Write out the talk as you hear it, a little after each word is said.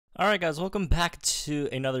Alright guys, welcome back to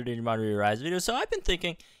another Digimon Rearise video. So I've been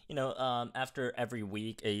thinking, after every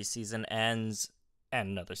week a season ends and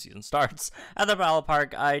another season starts at the Battle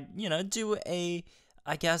Park, do a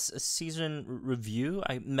season review,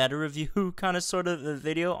 a meta review kind of sort of a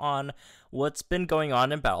video on what's been going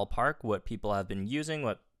on in Battle Park, what people have been using,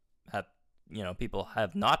 what have people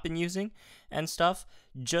have not been using and stuff,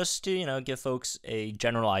 just to, give folks a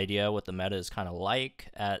general idea what the meta is kind of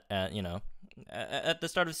like at the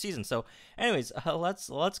start of the season. So anyways,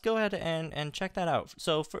 let's go ahead and check that out.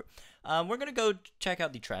 So we're gonna go check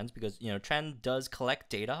out the trends, because trend does collect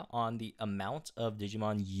data on the amount of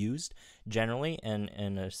Digimon used generally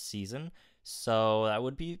in a season, so that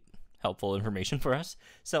would be helpful information for us.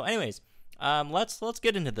 So anyways, let's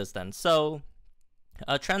get into this then. So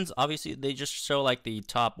trends, obviously they just show like the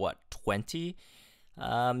top 20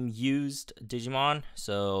 used Digimon.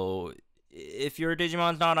 So if your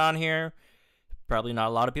Digimon's not on here, probably not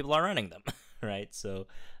a lot of people are running them, right? So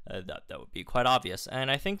that would be quite obvious.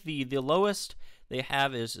 And I think the lowest they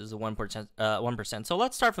have is the 1%. 1%. So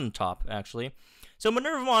let's start from the top, actually. So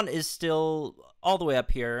MINEVERAMON is still all the way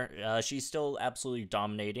up here. She's still absolutely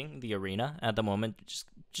dominating the arena at the moment,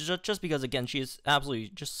 just because, again, she is absolutely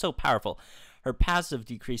just so powerful. Her passive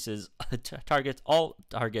decreases all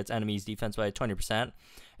targets enemies' defense by 20%,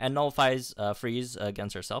 and nullifies freeze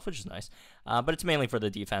against herself, which is nice. But it's mainly for the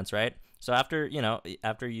defense, right? So after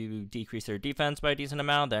you decrease their defense by a decent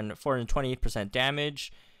amount, then 428%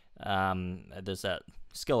 damage. There's that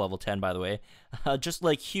skill level 10, by the way. Just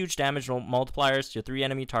like huge damage multipliers to 3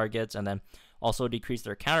 enemy targets, and then also decrease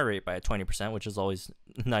their counter rate by 20%, which is always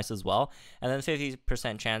nice as well. And then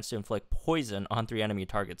 50% chance to inflict poison on 3 enemy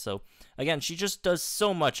targets. So again, she just does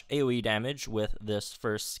so much AoE damage with this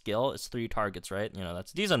first skill. It's 3 targets, right?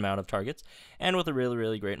 That's a decent amount of targets, and with a really,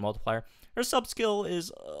 really great multiplier. Her sub skill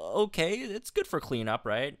is okay. It's good for cleanup,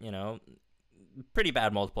 right? Pretty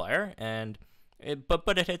bad multiplier, and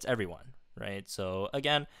but it hits everyone, right? So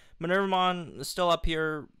again, MINEVERAMON is still up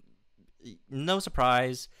here, no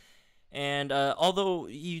surprise. And although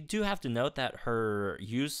you do have to note that her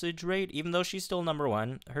usage rate, even though she's still number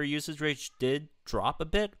 1, her usage rate did drop a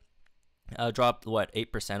bit. Dropped,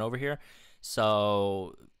 8% over here.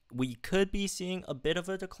 So we could be seeing a bit of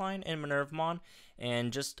a decline in MINEVERAMON,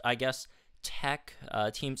 and just, I guess, tech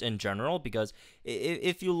teams in general, because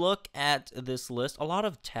if you look at this list, a lot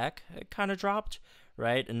of tech kind of dropped,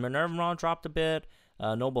 right? And MINEVERAMON dropped a bit,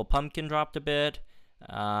 Noble Pumpkin dropped a bit,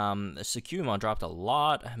 CREEPYMON dropped a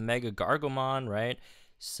lot, Mega Gargomon, right?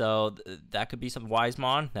 So that could be some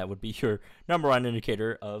Wisemon. That would be your number 1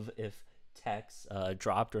 indicator of if techs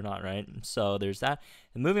dropped or not, right? So there's that.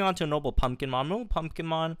 And moving on to Noble Pumpkinmon. Noble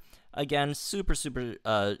Pumpkinmon, again, super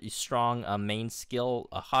strong main skill,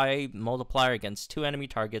 a high multiplier against 2 enemy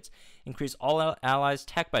targets, increase all allies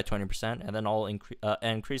tech by 20%, and then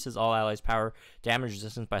increases all allies power damage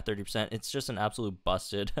resistance by 30%. It's just an absolute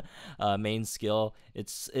busted main skill.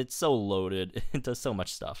 It's so loaded. It does so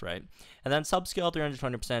much stuff, right? And then sub skill,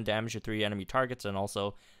 320% damage to 3 enemy targets, and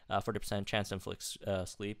also 40% chance to inflict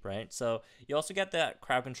sleep, right? So you also get that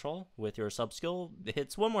crowd control with your sub skill. It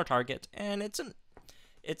hits 1 more target, and it's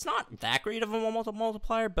not that great of a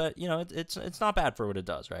multiplier, but it's not bad for what it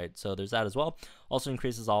does, right? So there's that as well. Also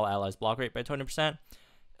increases all allies block rate by 20%.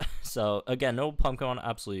 So again, no Pumpkinmon,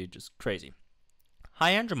 absolutely just crazy.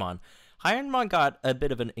 Hyandramon got a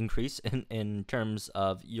bit of an increase in terms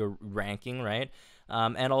of your ranking, right?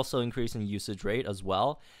 And also increase in usage rate as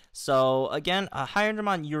well. So again,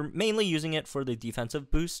 Hyandramon, you're mainly using it for the defensive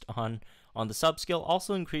boost on the sub skill.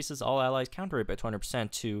 Also increases all allies counter rate by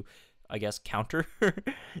 20% to, I guess, counter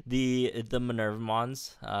the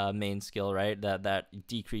MINEVERAMON's main skill, right? That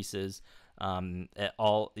decreases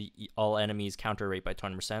all enemies counter rate by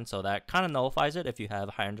 20%. So that kind of nullifies it if you have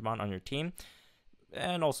Hyandramon on your team.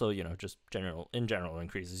 And also, just in general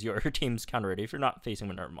increases your team's counter rate if you're not facing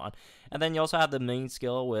MINEVERAMON. And then you also have the main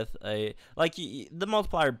skill with the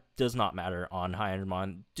multiplier does not matter on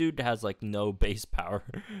Hyandramon. Dude has no base power.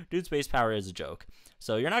 Dude's base power is a joke.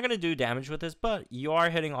 So you're not going to do damage with this, but you are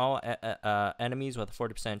hitting all enemies with a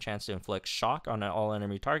 40% chance to inflict shock on all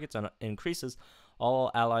enemy targets, and increases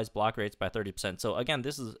all allies block rates by 30%. So again,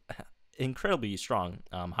 this is incredibly strong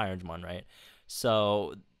Hyandramon, right?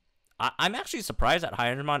 So I'm actually surprised that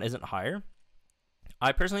Hyandramon isn't higher.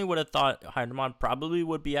 I personally would have thought Hyandramon probably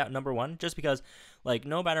would be at number 1, just because,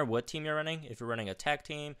 no matter what team you're running, if you're running a tech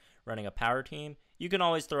team, running a power team, you can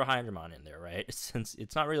always throw Hyandramon in there, right? Since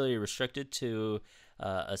it's not really restricted to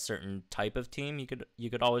a certain type of team, you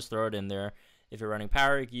could always throw it in there. If you're running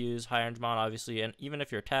power, you can use Hyandramon, obviously, and even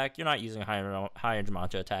if you're tech, you're not using Hyandramon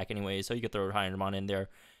to attack anyway, so you could throw Hyandramon in there,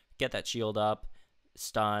 get that shield up.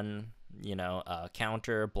 stun,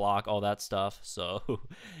 counter, block, all that stuff. So,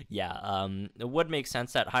 yeah, it would make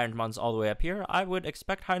sense that Hydramon's all the way up here. I would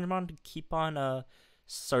expect Hydramon to keep on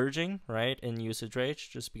surging, right, in usage rate,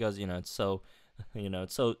 just because, it's so,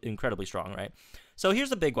 it's so incredibly strong, right? So here's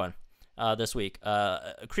the big one this week.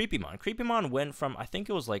 CREEPYMON. CREEPYMON went from, I think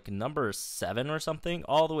it was like number 7 or something,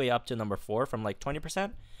 all the way up to number 4 from like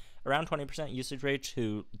 20%. Around 20% usage rate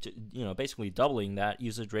to basically doubling that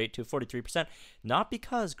usage rate to 43%. Not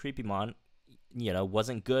because CREEPYMON,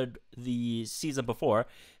 wasn't good the season before,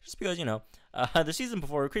 just because, the season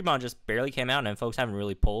before, CREEPYMON just barely came out and folks haven't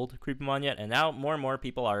really pulled CREEPYMON yet. And now more and more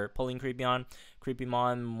people are pulling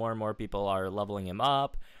CREEPYMON, more and more people are leveling him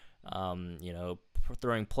up,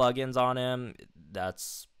 throwing plugins on him.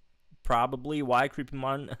 That's probably why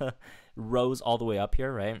CREEPYMON rose all the way up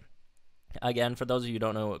here, right? Again, for those of you who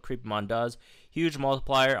don't know what CREEPYMON does, huge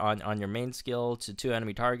multiplier on your main skill to 2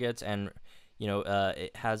 enemy targets, and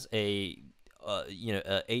it has a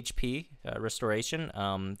HP restoration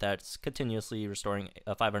that's continuously restoring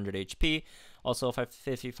 500 HP. Also, a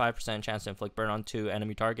 55% chance to inflict burn on 2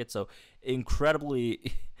 enemy targets. So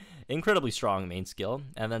incredibly strong main skill.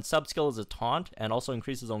 And then sub skill is a taunt and also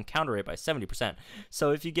increases own counter rate by 70%.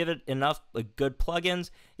 So if you give it enough good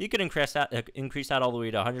plugins, you can increase that all the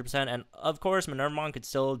way to 100%. And of course, MINEVERAMON could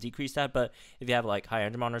still decrease that, but if you have like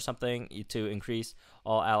Hydramonor or something to increase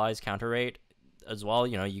all allies counter rate as well,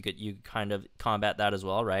 you kind of combat that as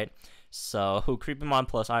well, right? So CREEPYMON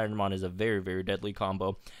plus Hydramonor is a very, very deadly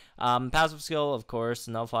combo. Passive skill, of course,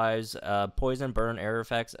 nullifies poison, burn, air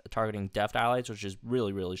effects targeting deft allies, which is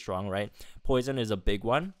really, really strong, right? Poison is a big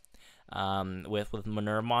one. With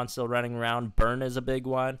MINEVERAMON still running around, burn is a big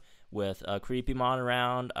one. With CREEPYMON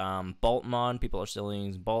around, Boltmon, people are still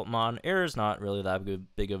using Boltmon. Air is not really that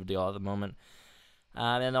big of a deal at the moment.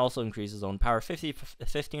 And also increases own power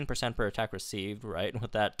 15% per attack received, right?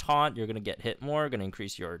 With that taunt, you're going to get hit more, going to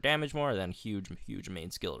increase your damage more, then huge main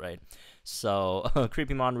skill, right? So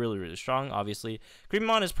CREEPYMON really, really strong, obviously.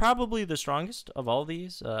 CREEPYMON is probably the strongest of all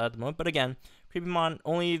these at the moment, but again, CREEPYMON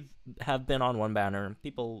only have been on one banner.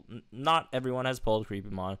 Not everyone has pulled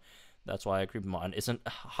CREEPYMON. That's why CREEPYMON isn't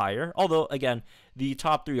higher. Although, again, the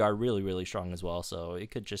top 3 are really, really strong as well, so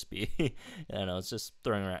it could just be, it's just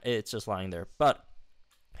throwing around, it's just lying there. But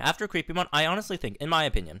after CREEPYMON, I honestly think, in my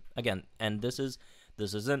opinion, again, and this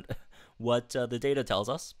isn't what the data tells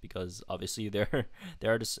us, because obviously there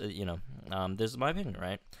are just this is my opinion,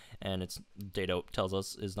 right? And it's data tells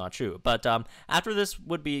us is not true. But after this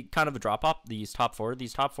would be kind of a drop off. These top four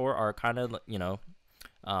are kind of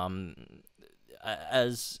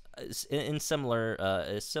as in similar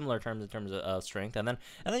terms in terms of strength, and then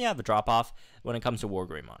you have a drop off when it comes to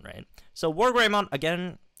WarGreymon, right? So WarGreymon,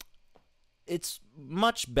 again, it's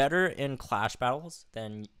much better in clash battles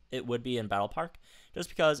than it would be in Battle Park, just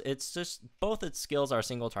because it's just both its skills are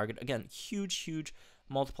single target. Again, huge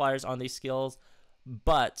multipliers on these skills,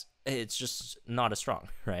 but it's just not as strong,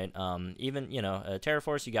 right? Even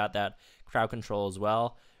Terraforce, you got that crowd control as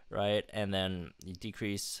well, right? And then you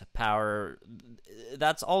decrease power.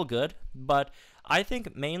 That's all good, but I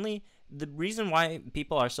think mainly the reason why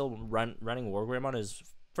people are still running WarGreymon is,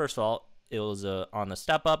 first of all, it was on the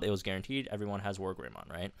step up. It was guaranteed. Everyone has WarGreymon,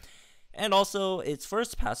 right? And also, its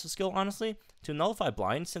first passive skill, honestly, to nullify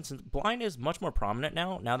blind, since blind is much more prominent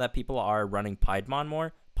now that people are running Piedmon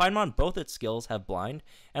more. Piedmon, both its skills have blind,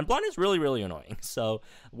 and blind is really, really annoying. So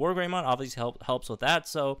WarGreymon obviously helps with that.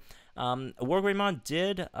 So WarGreymon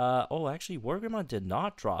did, WarGreymon did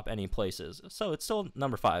not drop any places. So it's still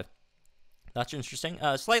number 5. That's interesting.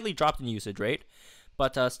 Slightly dropped in usage rate,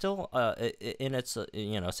 but still in its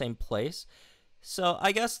same place. So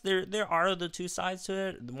I guess there are the two sides to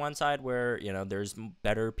it. The one side where there's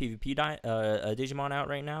better PvP Digimon out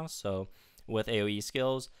right now, so with AoE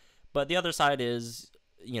skills, but the other side is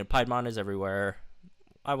Piedmon is everywhere.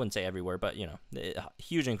 I wouldn't say everywhere, but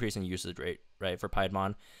huge increase in usage rate, right, for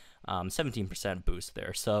Piedmon. 17% boost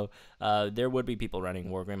there, so there would be people running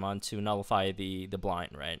WarGreymon to nullify the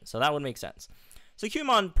blind, right? So that would make sense. So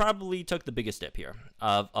Cumon probably took the biggest dip here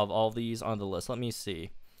of all these on the list. Let me see.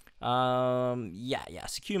 So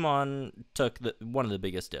Cumon took one of the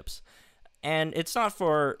biggest dips, and it's not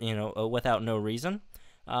for without no reason.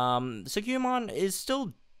 So Cumon is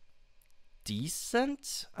still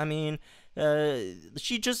decent. I mean,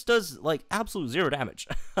 she just does like absolute 0 damage.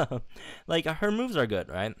 Like her moves are good,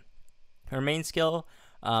 right? Her main skill,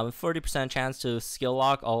 40% chance to skill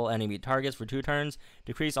lock all enemy targets for 2 turns,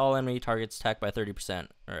 decrease all enemy targets tech by 30%.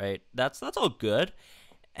 Right, that's all good.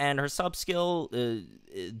 And her sub skill,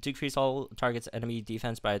 decrease all targets enemy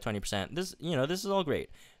defense by 20%. This is all great.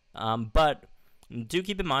 But do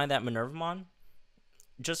keep in mind that MINEVERAMON,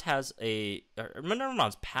 just has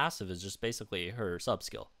Minervamon's passive is just basically her sub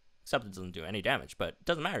skill, except it doesn't do any damage, but it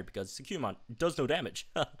doesn't matter because CREEPYMON does no damage.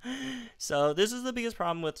 So this is the biggest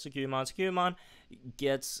problem with CREEPYMON. CREEPYMON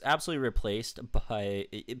gets absolutely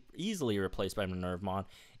easily replaced by Minervamon.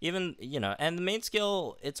 Even, and the main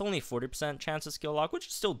skill, it's only 40% chance of skill lock, which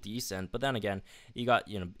is still decent, but then again, you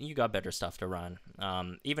got better stuff to run.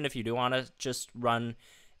 Even if you do want to just run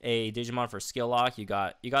a Digimon for skill lock, you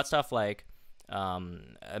got stuff like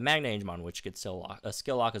a MINEVERAMON, which could still lock a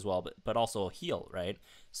skill lock as well, but also heal, right?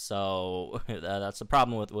 So that's the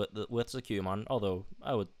problem with CREEPYMON. Although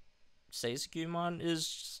I would say CREEPYMON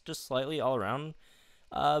is just slightly all around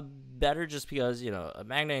better, just because a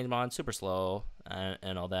MINEVERAMON super slow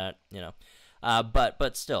and all that,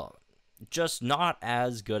 but still just not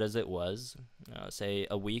as good as it was say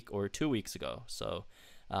a week or 2 weeks ago. So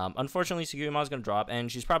unfortunately, CREEPYMON is going to drop, and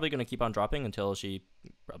she's probably going to keep on dropping until she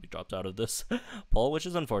probably drops out of this poll, which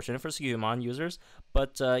is unfortunate for CREEPYMON users.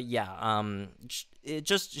 But yeah,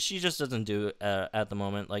 she just doesn't do at the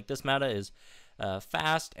moment. Like, this meta is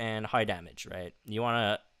fast and high damage, right? You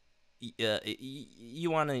want to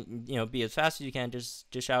be as fast as you can, just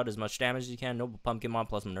dish out as much damage as you can. Noble Pumpkinmon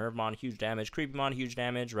plus Minervamon, huge damage. CREEPYMON, huge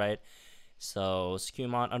damage, right? So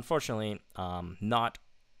CREEPYMON, unfortunately, not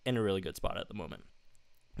in a really good spot at the moment.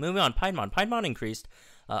 Moving on, Piedmon. Piedmon increased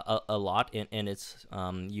a lot in its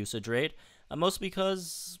usage rate, mostly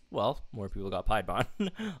because, well, more people got Piedmon,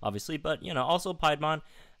 obviously, but, also Piedmon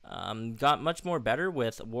got much more better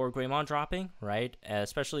with Wargreymon dropping, right?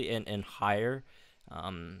 Especially in higher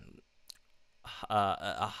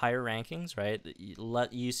higher rankings, right?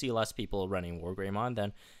 You see less people running Wargreymon,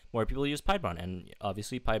 then more people use Piedmon, and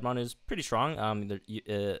obviously Piedmon is pretty strong.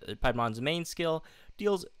 Piedmon's main skill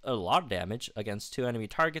deals a lot of damage against 2 enemy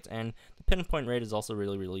targets, and the pinpoint rate is also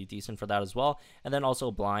really, really decent for that as well. And then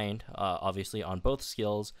also blind, obviously, on both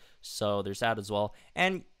skills, so there's that as well.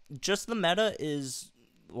 And just the meta is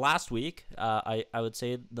last week. I would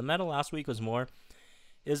say the meta last week was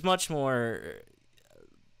much more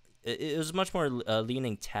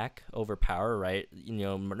leaning tech over power, right?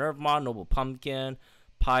 Minervamon, Noble Pumpkin,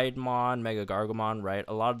 Piedmon, Mega Gargomon, right?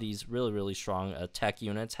 A lot of these really, really strong tech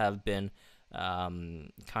units have been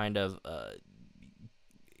kind of,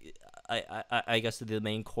 I guess, the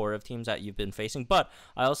main core of teams that you've been facing. But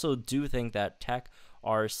I also do think that tech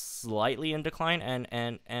are slightly in decline,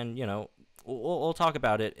 and we'll talk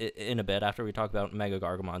about it in a bit after we talk about Mega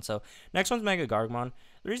Gargomon. So next one's Mega Gargomon.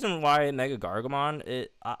 The reason why Mega Gargomon,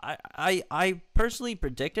 I personally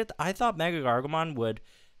predicted, I thought Mega Gargomon would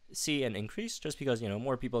see an increase, just because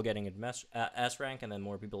more people getting S rank, and then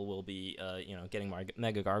more people will be getting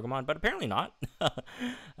Mega Gargomon, but apparently not.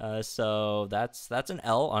 So that's an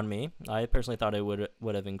L on me. I personally thought it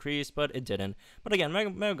would have increased, but it didn't. But again,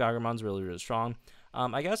 Mega Gargomon's really, really strong.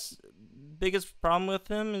 I guess biggest problem with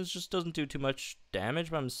him is just doesn't do too much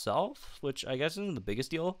damage by himself, which I guess isn't the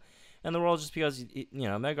biggest deal in the world, just because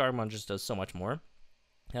Mega Gargomon just does so much more.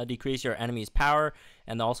 Decrease your enemy's power,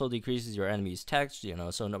 and also decreases your enemy's tech,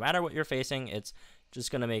 so no matter what you're facing, it's just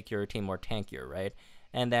going to make your team more tankier, right?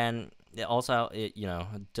 And then it also,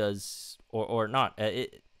 does, or not,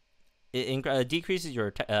 it decreases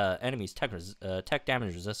your enemy's tech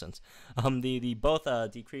damage resistance. The both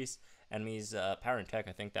decrease enemies power and tech.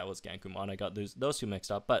 I think that was Gankumon. I got those two mixed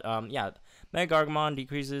up, but yeah, Mega Gargomon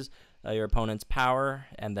decreases your opponent's power,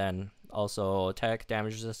 and then also tech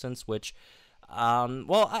damage resistance, which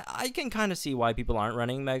well, I can kind of see why people aren't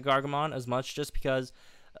running Mega Gargomon as much, just because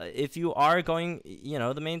if you are going,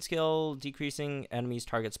 the main skill decreasing enemies'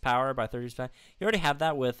 target's power by 30%, you already have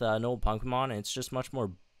that with Noble Pumpkinmon, and it's just much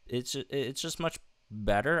more, it's just much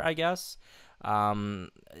better, I guess,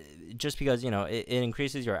 just because, it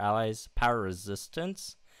increases your allies' power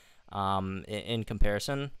resistance in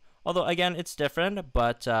comparison. Although, again, it's different,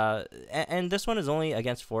 but, and this one is only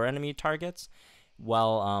against 4 enemy targets,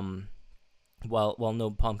 while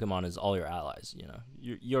no Pumpkinmon is all your allies.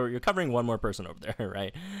 You're covering one more person over there,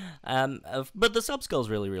 right? But the sub skill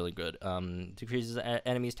is really, really good. Decreases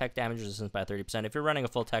enemies' tech damage resistance by 30%. If you're running a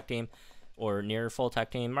full tech team or near full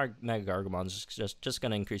tech team, Mega Gargomon is just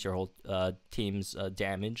going to increase your whole team's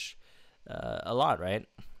damage a lot, right?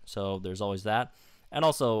 So there's always that, and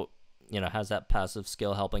also has that passive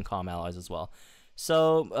skill helping calm allies as well.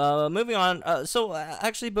 So moving on.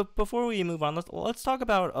 Actually, but before we move on, let's talk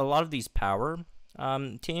about a lot of these power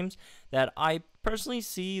teams that I personally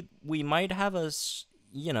see we might have a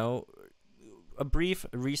brief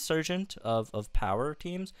resurgent of power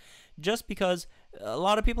teams, just because a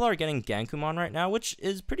lot of people are getting Gankumon right now, which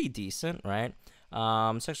is pretty decent, right?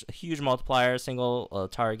 Such a huge multiplier, single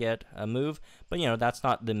target move, but that's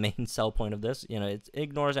not the main sell point of this. It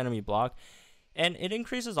ignores enemy block, and it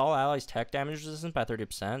increases all allies' tech damage resistance by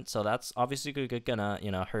 30%. So that's obviously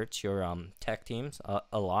gonna hurt your tech teams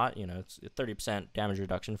a lot. It's 30% damage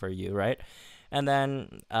reduction for you, right? And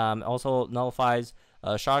then also nullifies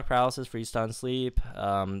shock, paralysis, freeze, stun, sleep,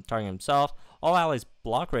 targeting himself. All allies'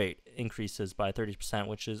 block rate increases by 30%,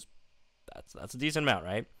 which is that's a decent amount,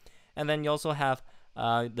 right? And then you also have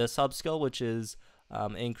the sub skill, which is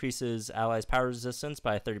increases allies' power resistance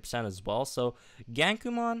by 30% as well. So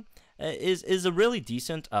Gankumon is a really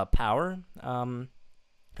decent power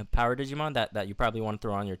Digimon that you probably want to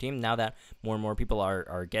throw on your team now that more and more people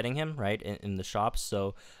are getting him, right, in the shops.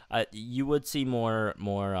 So you would see more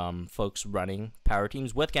folks running power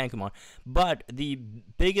teams with Gankumon. But the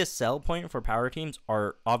biggest sell point for power teams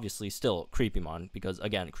are obviously still CREEPYMON, because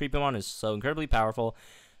again, CREEPYMON is so incredibly powerful.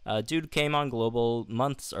 Dude came on global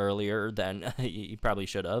months earlier than he probably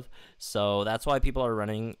should have, so that's why people are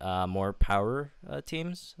running more power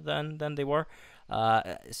teams than they were,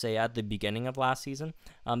 say, at the beginning of last season.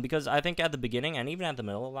 Because I think at the beginning and even at the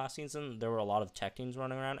middle of last season, there were a lot of tech teams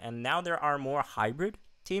running around, and now there are more hybrid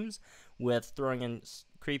teams with throwing in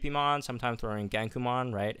CREEPYMON, sometimes throwing in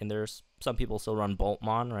Gankumon, right? And there's some people still run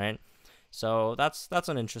Boltmon, right? So that's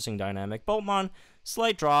an interesting dynamic. Boltmon,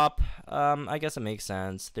 slight drop. I guess it makes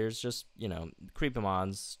sense. There's just,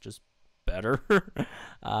 CREEPYMON's just better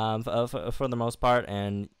for the most part,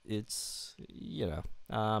 and it's,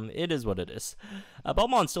 it is what it is.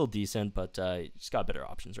 Boltmon's still decent, but just got better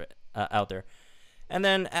options right out there. And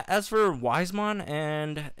then as for Wisemon,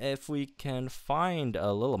 and if we can find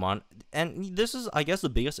Lillimon, and this is, I guess, the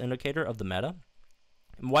biggest indicator of the meta.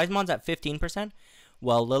 Wisemon's at 15%.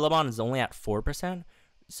 Well, Lillimon is only at 4%.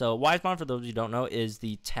 So Wisemon, for those of you who don't know, is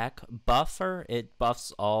the tech buffer. It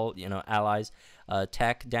buffs all allies'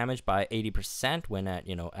 tech damage by 80% when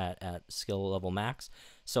at skill level max.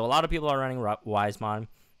 So a lot of people are running Wisemon,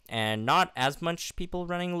 and not as much people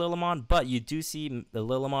running Lillimon, but you do see the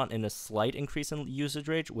Lillimon in a slight increase in usage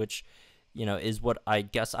rate, which is what I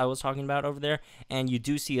guess I was talking about over there. And you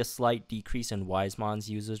do see a slight decrease in Wisemon's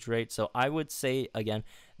usage rate. So I would say, again,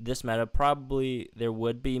 this meta, probably there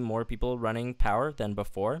would be more people running power than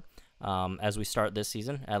before as we start this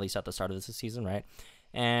season, at least at the start of this season, right?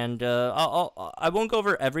 And I won't go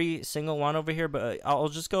over every single one over here, but I'll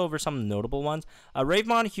just go over some notable ones.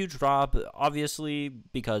 Ravemon, huge drop, obviously,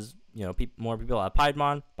 because more people have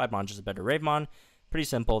Piedmon. Piedmon's just a better Ravemon. Pretty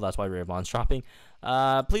simple. That's why Ravemon's dropping.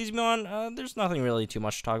 Pleasemon, there's nothing really too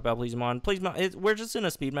much to talk about. Pleasemon, we're just in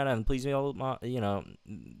a speed meta, and Pleasemon,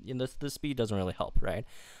 the speed doesn't really help, right?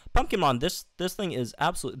 Pumpkinmon, this thing is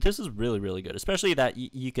this is really, really good, especially that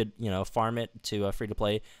you could, farm it to a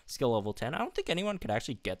free-to-play skill level 10. I don't think anyone could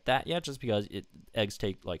actually get that yet, just because eggs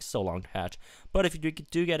take, like, so long to hatch. But if you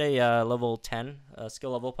do get a level 10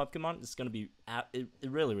 skill level Pumpkinmon, it's going to be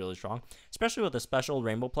really, really strong, especially with the special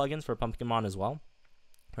rainbow plugins for Pumpkinmon as well.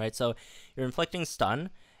 Right, so you're inflicting stun,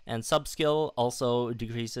 and sub skill also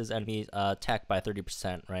decreases enemy tech by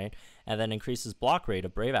 30%, right? And then increases block rate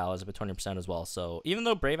of brave allies by 20% as well. So even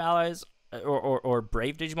though brave allies or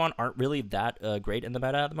brave Digimon aren't really that great in the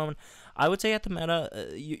meta at the moment, I would say at the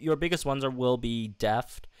meta, your biggest ones will be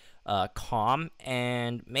Deft, Calm,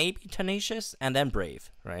 and maybe Tenacious, and then Brave,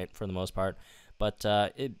 right, for the most part. But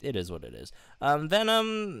it is what it is.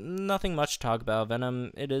 Venom, nothing much to talk about.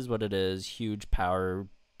 Venom, it is what it is. Huge power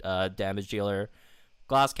damage dealer.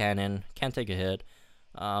 Glass Cannon, can't take a hit.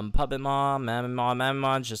 Puppetmon,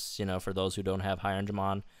 Mamamon, just, for those who don't have high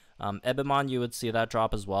Angemon. Ebimon, you would see that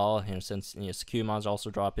drop as well, since Secumon's also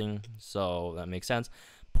dropping, so that makes sense.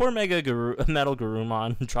 Poor Metal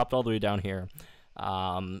Garurumon dropped all the way down here.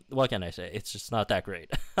 What can I say? It's just not that great.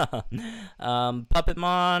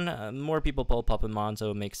 Puppetmon, more people pull Puppetmon, so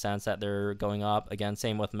it makes sense that they're going up. Again,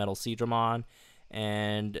 same with Metal Seedramon.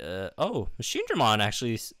 And, Machine Dramon,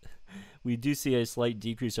 actually, we do see a slight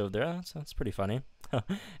decrease over there. That's pretty funny.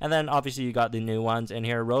 And then, obviously, you got the new ones in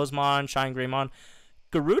here. Rosemon, Shine Greymon.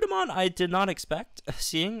 Garudamon, I did not expect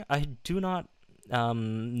seeing. I do not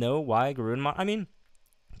know why Garudamon. I mean,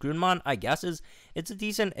 Garudamon, I guess, it's a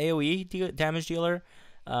decent AoE damage dealer.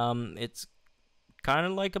 It's kind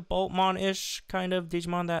of like a Boltmon-ish kind of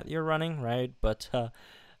Digimon that you're running, right? But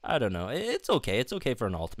I don't know. It's okay. It's okay for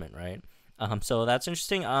an ultimate, right? So that's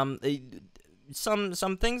interesting.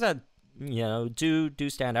 Some things that do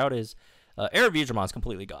stand out is Aerovidramon's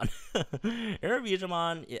completely gone.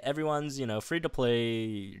 Aerovidramon, everyone's free to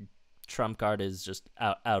play trump card is just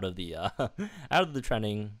out of the out of the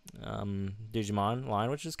trending Digimon line,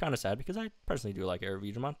 which is kind of sad because I personally do like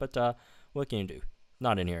Aerovidramon, but what can you do?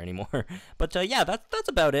 not in here anymore. But yeah, that's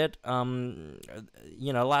about it.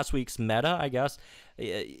 Last week's meta, I guess.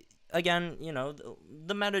 Again,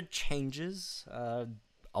 the meta changes a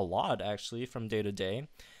lot actually from day to day.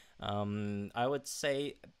 I would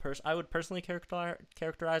say I would personally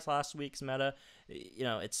characterize last week's meta.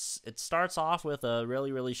 It starts off with a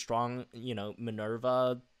really strong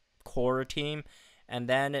Minerva core team, and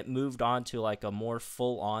then it moved on to like a more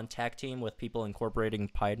full-on tech team with people incorporating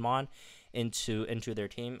Piedmon into their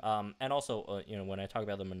team. And also when I talk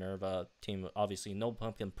about the Minerva team, obviously no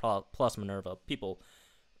Pumpkin plus Minerva people.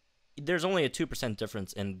 There's only a 2%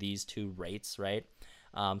 difference in these two rates, right?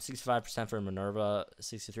 65% for Minerva,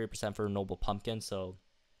 63% for Noble Pumpkin. So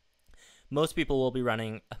most people will be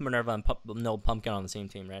running Minerva and Noble Pumpkin on the same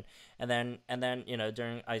team, right? And then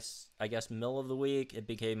during I guess middle of the week, it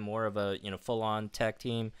became more of a full-on tech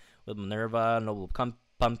team with Minerva, Noble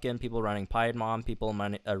Pumpkin, people running Piedmon, people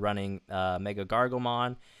running Mega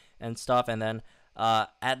Gargomon and stuff, and then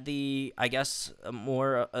at the I guess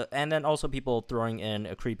more and then also people throwing in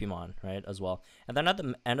a CREEPYMON, right, as well. And then at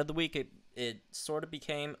the end of the week, it sort of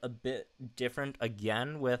became a bit different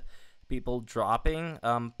again with people dropping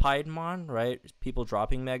Piedmon, right? People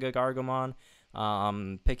dropping Mega Gargomon,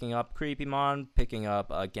 picking up CREEPYMON, picking up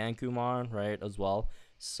Gankumon, right, as well.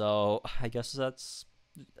 So I guess that's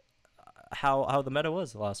how the meta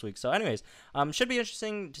was last week. So anyways, should be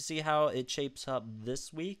interesting to see how it shapes up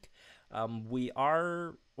this week. We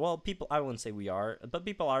are, well, people, I wouldn't say we are, but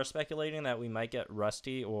people are speculating that we might get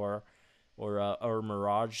Rusty or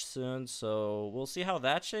Mirage soon. So we'll see how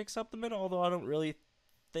that shakes up the meta. Although I don't really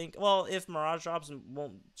think, well, if Mirage drops, it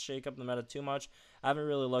won't shake up the meta too much. I haven't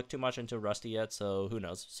really looked too much into Rusty yet, so who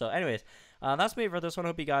knows. So anyways, that's me for this one.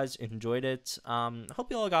 Hope you guys enjoyed it. Hope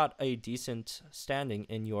you all got a decent standing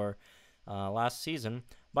in your last season.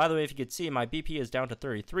 By the way, if you could see, my BP is down to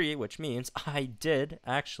 33, which means I did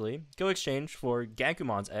actually go exchange for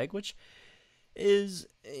Gankumon's egg, which is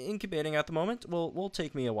incubating at the moment. Will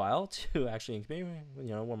take me a while to actually incubate.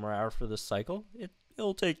 1 more hour for this cycle.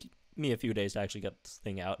 It'll take me a few days to actually get this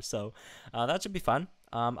thing out. So that should be fun.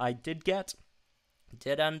 I did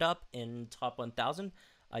end up in top 1,000.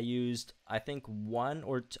 I used, I think,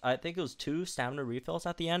 I think it was 2 stamina refills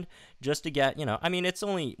at the end just to get, I mean, it's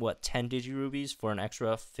only, 10 Digirubies for an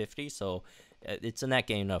extra 50, so it's a net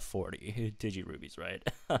gain of 40 Digirubies, right?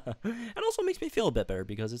 And also makes me feel a bit better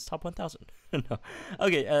because it's top 1,000. No.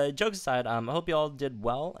 Okay, jokes aside, I hope you all did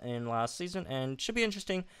well in last season, and should be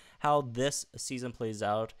interesting how this season plays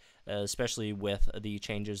out, especially with the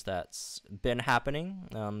changes that's been happening,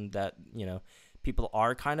 that, people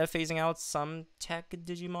are kind of phasing out some tech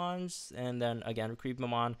Digimons, and then again,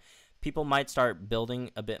 CREEPYMON. People might start building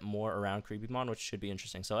a bit more around CREEPYMON, which should be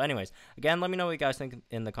interesting. So anyways, again, let me know what you guys think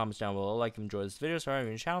in the comments down below. Like and enjoy this video, subscribe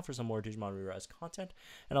to the channel for some more Digimon Rearise content,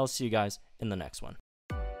 and I'll see you guys in the next one.